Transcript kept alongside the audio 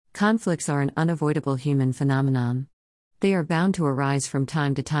Conflicts are an unavoidable human phenomenon. They are bound to arise from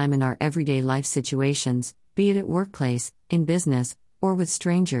time to time in our everyday life situations, be it at workplace, in business, or with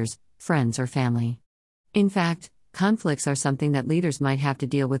strangers, friends, or family. In fact, conflicts are something that leaders might have to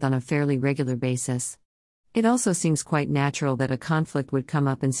deal with on a fairly regular basis. It also seems quite natural that a conflict would come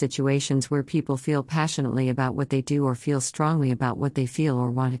up in situations where people feel passionately about what they do or feel strongly about what they feel or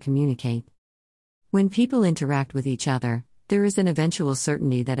want to communicate. When people interact with each other, there is an eventual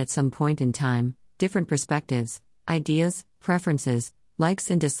certainty that at some point in time, different perspectives, ideas, preferences, likes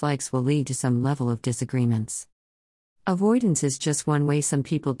and dislikes will lead to some level of disagreements. Avoidance is just one way some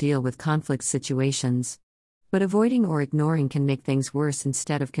people deal with conflict situations. But avoiding or ignoring can make things worse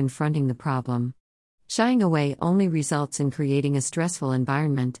instead of confronting the problem. Shying away only results in creating a stressful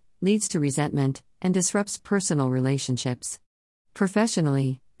environment, leads to resentment, and disrupts personal relationships.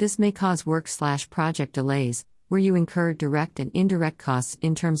 Professionally, this may cause work/project delays, where you incur direct and indirect costs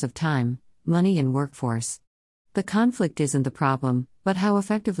in terms of time, money, and workforce. The conflict isn't the problem, but how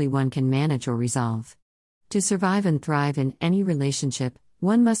effectively one can manage or resolve. To survive and thrive in any relationship,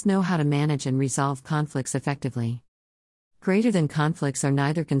 one must know how to manage and resolve conflicts effectively. Greater than conflicts are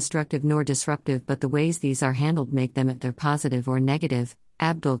neither constructive nor disruptive, but the ways these are handled make them either positive or negative.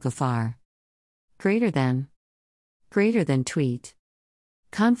 Abdul Ghaffar. Greater than tweet.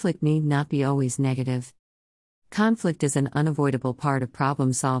 Conflict need not be always negative. Conflict is an unavoidable part of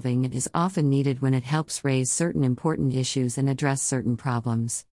problem solving and is often needed when it helps raise certain important issues and address certain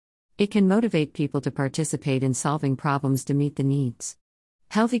problems. It can motivate people to participate in solving problems to meet the needs.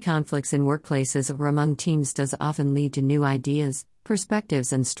 Healthy conflicts in workplaces or among teams does often lead to new ideas,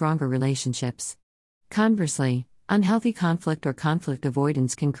 perspectives, and stronger relationships. Conversely, unhealthy conflict or conflict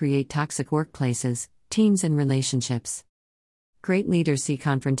avoidance can create toxic workplaces, teams, and relationships. Great leaders see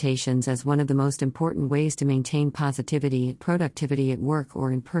confrontations as one of the most important ways to maintain positivity and productivity at work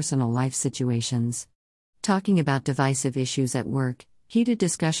or in personal life situations. Talking about divisive issues at work, heated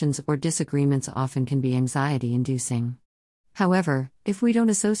discussions or disagreements often can be anxiety-inducing. However, if we don't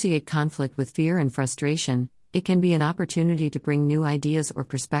associate conflict with fear and frustration, it can be an opportunity to bring new ideas or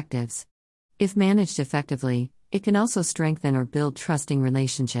perspectives. If managed effectively, it can also strengthen or build trusting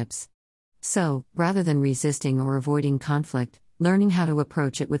relationships. So, rather than resisting or avoiding conflict, learning how to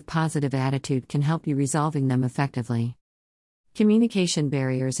approach it with positive attitude can help you resolving them effectively. Communication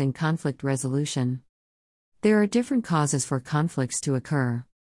barriers in conflict resolution. There are different causes for conflicts to occur.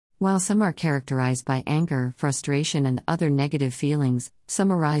 While some are characterized by anger, frustration, and other negative feelings,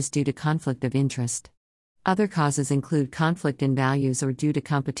 some arise due to conflict of interest. Other causes include conflict in values or due to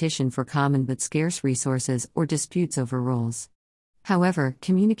competition for common but scarce resources or disputes over roles. However,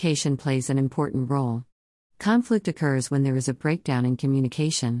 communication plays an important role. Conflict occurs when there is a breakdown in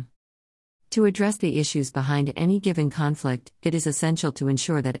communication. To address the issues behind any given conflict, it is essential to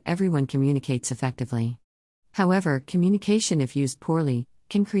ensure that everyone communicates effectively. However, communication, if used poorly,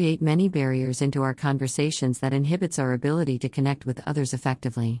 can create many barriers into our conversations that inhibits our ability to connect with others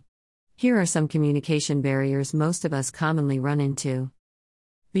effectively. Here are some communication barriers most of us commonly run into.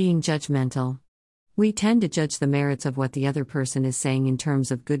 Being judgmental. We tend to judge the merits of what the other person is saying in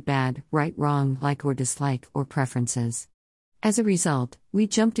terms of good, bad, right, wrong, like or dislike, or preferences. As a result, we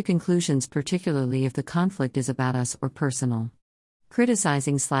jump to conclusions, particularly if the conflict is about us or personal.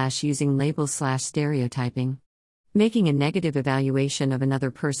 Criticizing/using labels/stereotyping. Making a negative evaluation of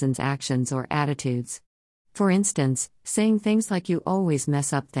another person's actions or attitudes. For instance, saying things like "you always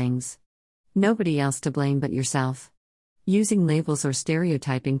mess up things. Nobody else to blame but yourself." Using labels or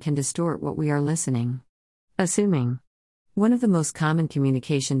stereotyping can distort what we are listening. Assuming. One of the most common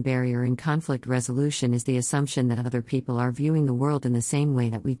communication barrier in conflict resolution is the assumption that other people are viewing the world in the same way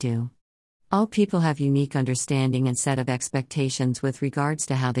that we do. All people have unique understanding and set of expectations with regards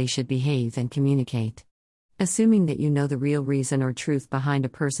to how they should behave and communicate. Assuming that you know the real reason or truth behind a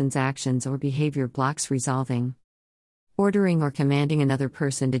person's actions or behavior blocks resolving. Ordering or commanding another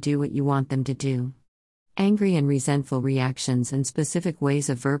person to do what you want them to do. Angry and resentful reactions and specific ways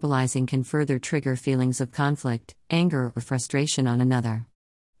of verbalizing can further trigger feelings of conflict, anger, or frustration on another.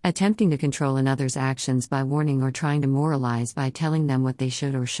 Attempting to control another's actions by warning or trying to moralize by telling them what they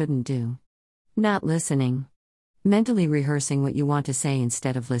should or shouldn't do. Not listening. Mentally rehearsing what you want to say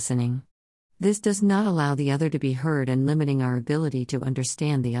instead of listening. This does not allow the other to be heard and limiting our ability to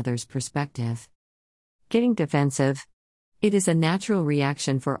understand the other's perspective. Getting defensive. It is a natural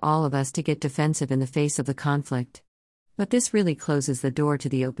reaction for all of us to get defensive in the face of the conflict. But this really closes the door to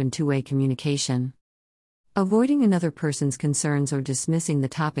the open two-way communication. Avoiding another person's concerns or dismissing the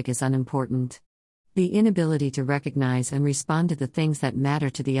topic is unimportant. The inability to recognize and respond to the things that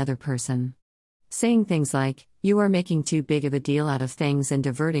matter to the other person. Saying things like, "You are making too big of a deal out of things," and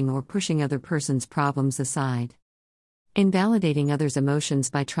diverting or pushing other person's problems aside. Invalidating others' emotions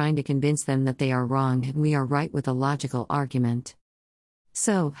by trying to convince them that they are wrong and we are right with a logical argument.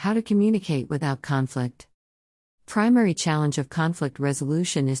 So, how to communicate without conflict? Primary challenge of conflict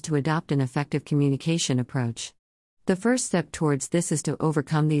resolution is to adopt an effective communication approach. The first step towards this is to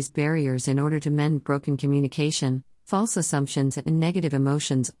overcome these barriers in order to mend broken communication, false assumptions, and negative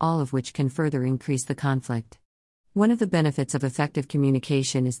emotions, all of which can further increase the conflict. One of the benefits of effective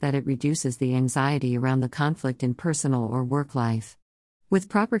communication is that it reduces the anxiety around the conflict in personal or work life. With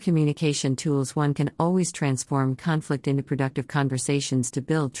proper communication tools, one can always transform conflict into productive conversations to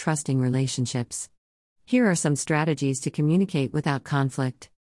build trusting relationships. Here are some strategies to communicate without conflict.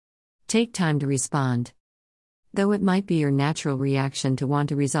 Take time to respond. Though it might be your natural reaction to want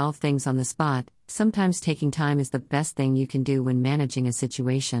to resolve things on the spot, sometimes taking time is the best thing you can do when managing a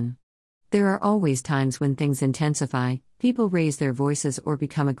situation. There are always times when things intensify, people raise their voices or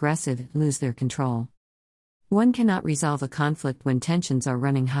become aggressive and lose their control. One cannot resolve a conflict when tensions are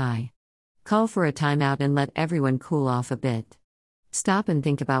running high. Call for a timeout and let everyone cool off a bit. Stop and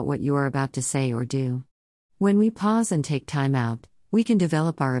think about what you are about to say or do. When we pause and take time out, we can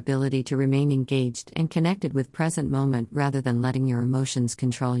develop our ability to remain engaged and connected with present moment rather than letting your emotions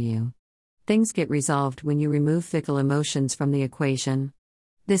control you. Things get resolved when you remove fickle emotions from the equation.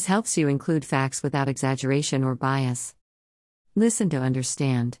 This helps you include facts without exaggeration or bias. Listen to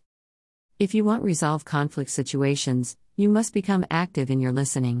understand. If you want to resolve conflict situations, you must become active in your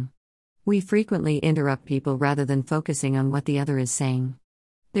listening. We frequently interrupt people rather than focusing on what the other is saying.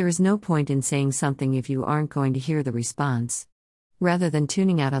 There is no point in saying something if you aren't going to hear the response. Rather than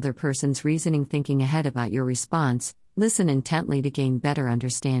tuning out other person's reasoning, thinking ahead about your response, listen intently to gain better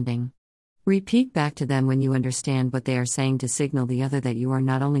understanding. Repeat back to them when you understand what they are saying to signal the other that you are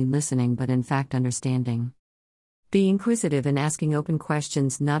not only listening but in fact understanding. Be inquisitive, and asking open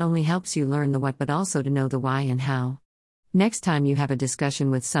questions not only helps you learn the what but also to know the why and how. Next time you have a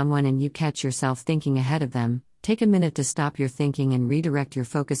discussion with someone and you catch yourself thinking ahead of them, take a minute to stop your thinking and redirect your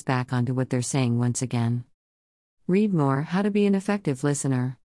focus back onto what they're saying once again. Read more: How to be an effective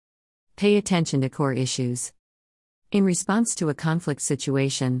listener. Pay attention to core issues. In response to a conflict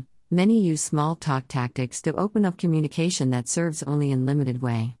situation, many use small talk tactics to open up communication that serves only in limited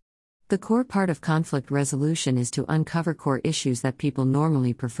way. The core part of conflict resolution is to uncover core issues that people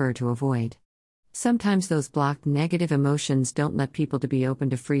normally prefer to avoid. Sometimes those blocked negative emotions don't let people to be open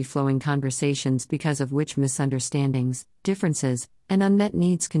to free-flowing conversations, because of which misunderstandings, differences, and unmet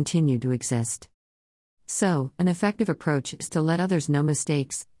needs continue to exist. So, an effective approach is to let others know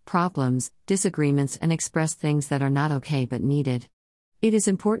mistakes, problems, disagreements, and express things that are not okay but needed. It is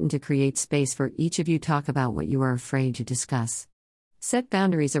important to create space for each of you to talk about what you are afraid to discuss. Set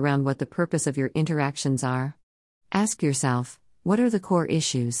boundaries around what the purpose of your interactions are. Ask yourself, what are the core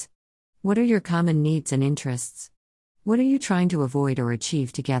issues? What are your common needs and interests? What are you trying to avoid or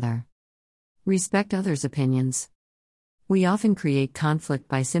achieve together? Respect others' opinions. We often create conflict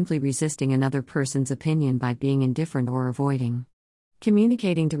by simply resisting another person's opinion by being indifferent or avoiding.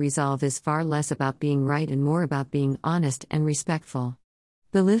 Communicating to resolve is far less about being right and more about being honest and respectful.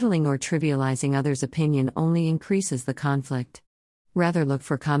 Belittling or trivializing others' opinion only increases the conflict. Rather, look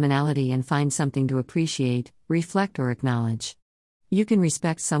for commonality and find something to appreciate, reflect, or acknowledge. You can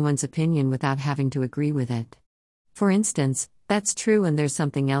respect someone's opinion without having to agree with it. For instance, "That's true and there's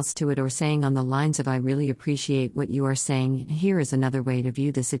something else to it," or saying on the lines of "I really appreciate what you are saying, here is another way to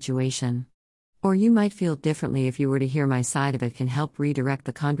view the situation." Or "You might feel differently if you were to hear my side of it," can help redirect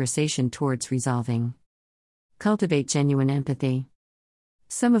the conversation towards resolving. Cultivate genuine empathy.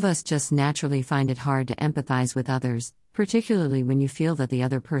 Some of us just naturally find it hard to empathize with others, particularly when you feel that the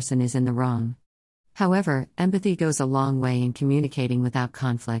other person is in the wrong. However, empathy goes a long way in communicating without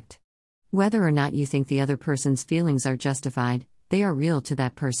conflict. Whether or not you think the other person's feelings are justified, they are real to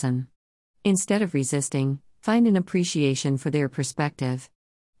that person. Instead of resisting, find an appreciation for their perspective.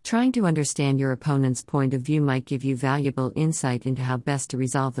 Trying to understand your opponent's point of view might give you valuable insight into how best to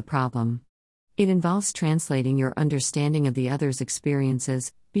resolve the problem. It involves translating your understanding of the other's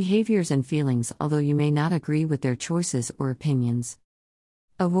experiences, behaviors, and feelings, although you may not agree with their choices or opinions.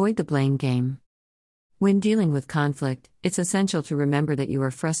 Avoid the blame game. When dealing with conflict, it's essential to remember that you are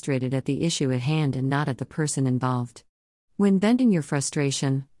frustrated at the issue at hand and not at the person involved. When venting your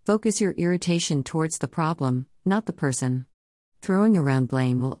frustration, focus your irritation towards the problem, not the person. Throwing around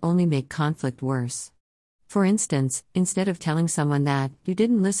blame will only make conflict worse. For instance, instead of telling someone that "you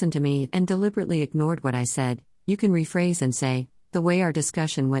didn't listen to me and deliberately ignored what I said," you can rephrase and say, "The way our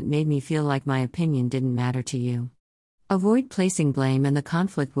discussion went made me feel like my opinion didn't matter to you." Avoid placing blame, and the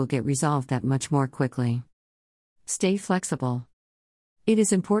conflict will get resolved that much more quickly. Stay flexible. It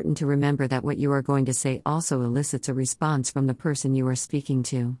is important to remember that what you are going to say also elicits a response from the person you are speaking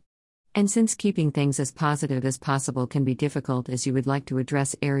to. And since keeping things as positive as possible can be difficult, as you would like to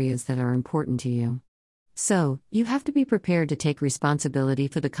address areas that are important to you. So, you have to be prepared to take responsibility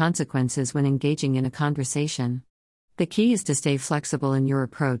for the consequences when engaging in a conversation. The key is to stay flexible in your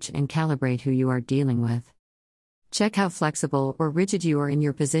approach and calibrate who you are dealing with. Check how flexible or rigid you are in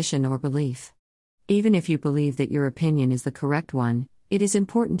your position or belief. Even if you believe that your opinion is the correct one, it is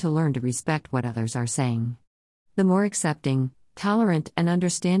important to learn to respect what others are saying. The more accepting, tolerant, and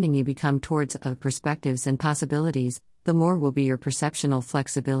understanding you become towards other perspectives and possibilities, the more will be your perceptual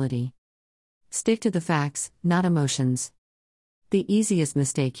flexibility. Stick to the facts, not emotions. The easiest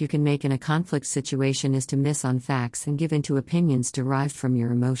mistake you can make in a conflict situation is to miss on facts and give in to opinions derived from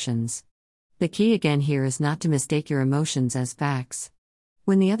your emotions. The key again here is not to mistake your emotions as facts.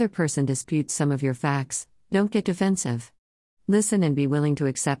 When the other person disputes some of your facts, don't get defensive. Listen and be willing to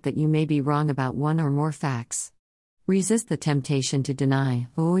accept that you may be wrong about one or more facts. Resist the temptation to deny,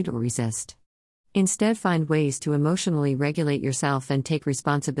 avoid, or resist. Instead, find ways to emotionally regulate yourself and take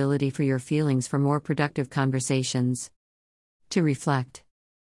responsibility for your feelings for more productive conversations. To reflect.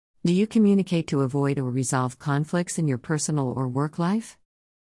 Do you communicate to avoid or resolve conflicts in your personal or work life?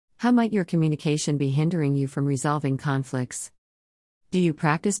 How might your communication be hindering you from resolving conflicts? Do you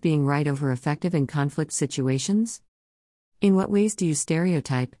practice being right over effective in conflict situations? In what ways do you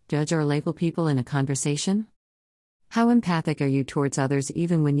stereotype, judge, or label people in a conversation? How empathic are you towards others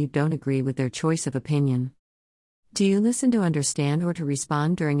even when you don't agree with their choice of opinion? Do you listen to understand or to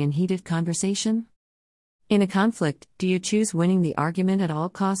respond during a heated conversation? In a conflict, do you choose winning the argument at all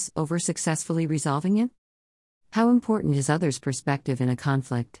costs over successfully resolving it? How important is others' perspective in a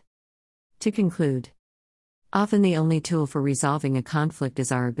conflict? To conclude, often the only tool for resolving a conflict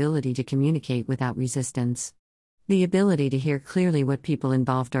is our ability to communicate without resistance. The ability to hear clearly what people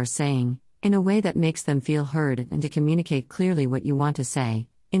involved are saying, in a way that makes them feel heard, and to communicate clearly what you want to say,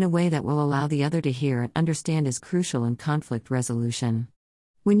 in a way that will allow the other to hear and understand, is crucial in conflict resolution.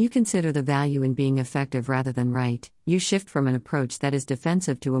 When you consider the value in being effective rather than right, you shift from an approach that is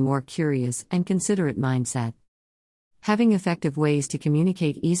defensive to a more curious and considerate mindset. Having effective ways to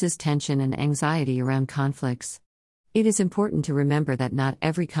communicate eases tension and anxiety around conflicts. It is important to remember that not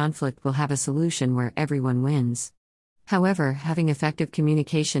every conflict will have a solution where everyone wins. However, having effective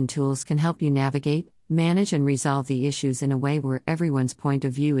communication tools can help you navigate, manage, and resolve the issues in a way where everyone's point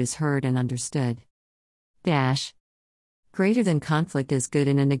of view is heard and understood. Greater than conflict is good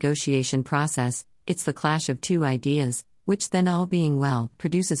in a negotiation process, it's the clash of two ideas, which then, all being well,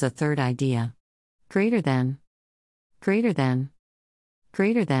 produces a third idea. Greater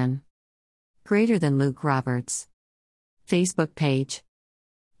than Luke Roberts. Facebook page.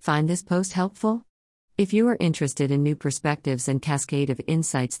 Find this post helpful? If you are interested in new perspectives and cascade of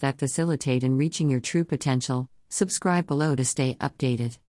insights that facilitate in reaching your true potential, subscribe below to stay updated.